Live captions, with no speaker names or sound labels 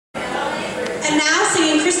And now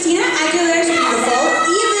singing Christina Aguilera's Beautiful,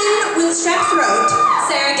 even with strep throat,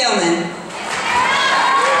 Sarah Gilman.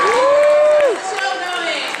 Show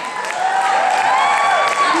going.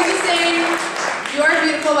 I'm going to sing You Are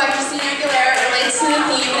Beautiful by Christina Aguilera. It relates to the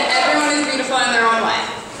theme that everyone is beautiful in their own way.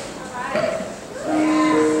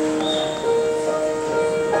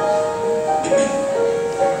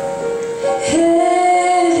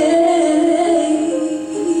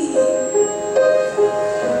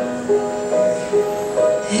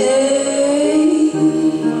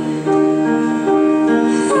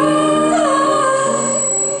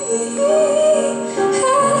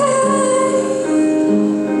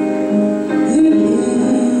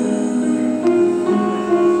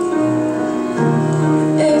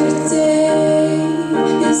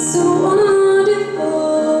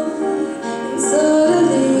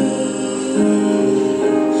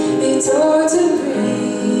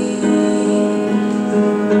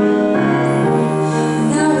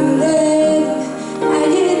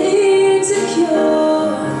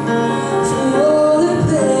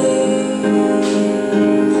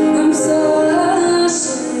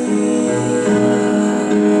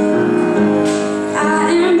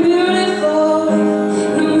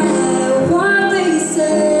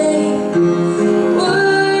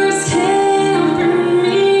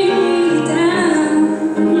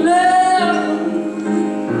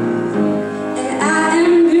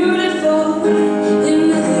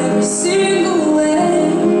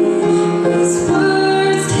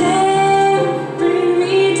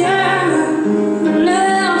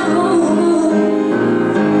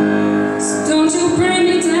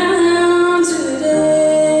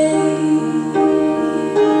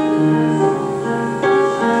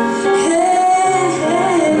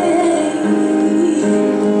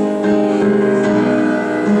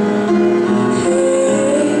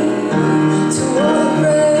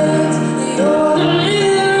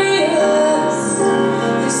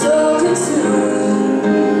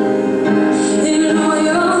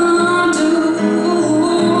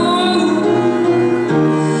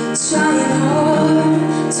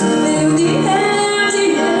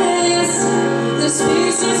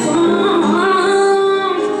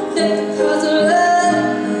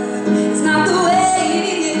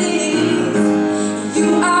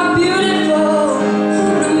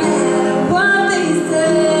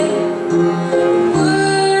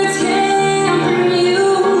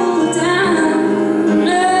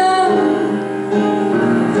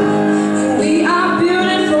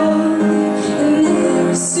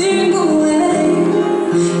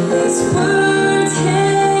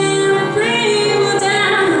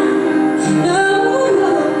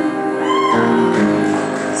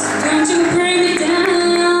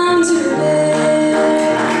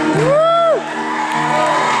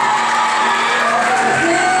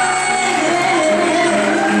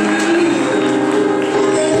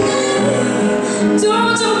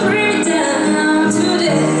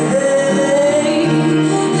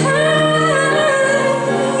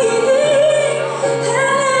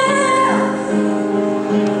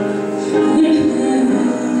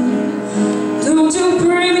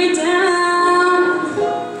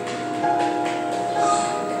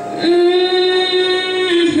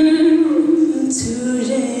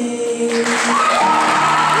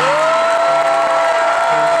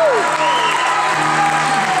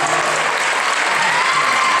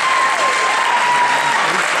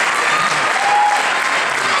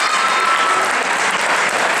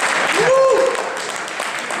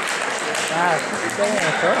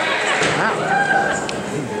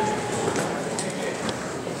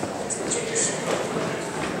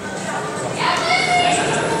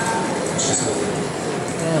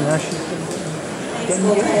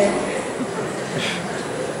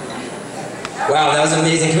 Wow, that was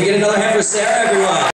amazing. Can we get another hand for Sarah, everyone?